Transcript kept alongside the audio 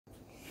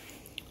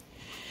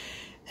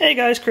Hey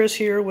guys, Chris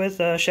here with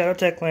Shadow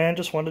Techland.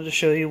 Just wanted to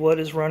show you what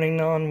is running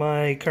on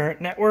my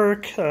current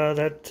network.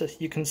 That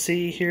you can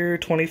see here,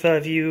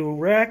 25U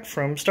rack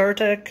from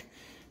StarTech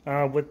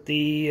with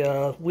the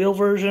wheel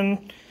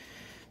version.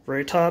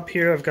 Very top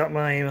here, I've got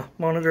my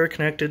monitor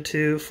connected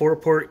to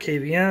 4-port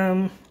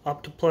KVM,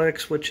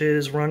 Optiplex, which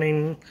is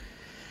running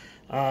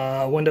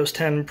Windows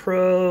 10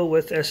 Pro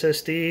with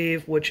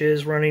SSD, which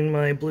is running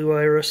my Blue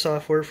Iris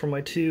software for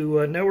my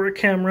two network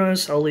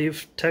cameras. I'll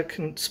leave tech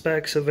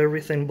specs of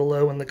everything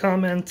below in the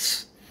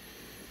comments.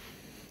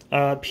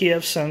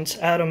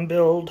 Pfsense Atom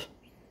build,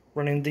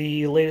 running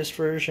the latest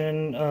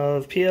version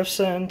of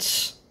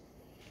Pfsense.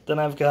 Then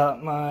I've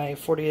got my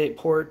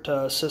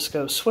 48-port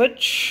Cisco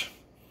switch.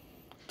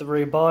 At the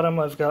very bottom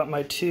I've got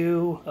my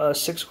two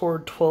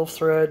 6-core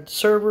 12-thread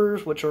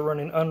servers, which are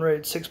running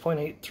Unraid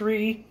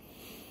 6.83.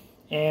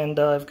 And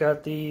I've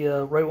got the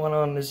right one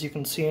on, as you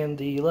can see, and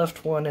the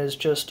left one is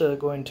just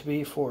going to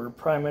be for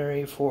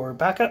primary for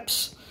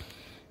backups.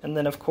 And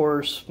then, of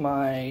course,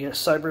 my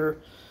Cyber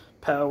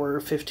Power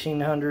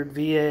 1500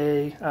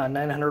 VA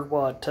 900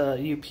 watt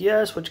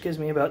UPS, which gives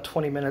me about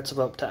 20 minutes of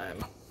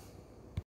uptime.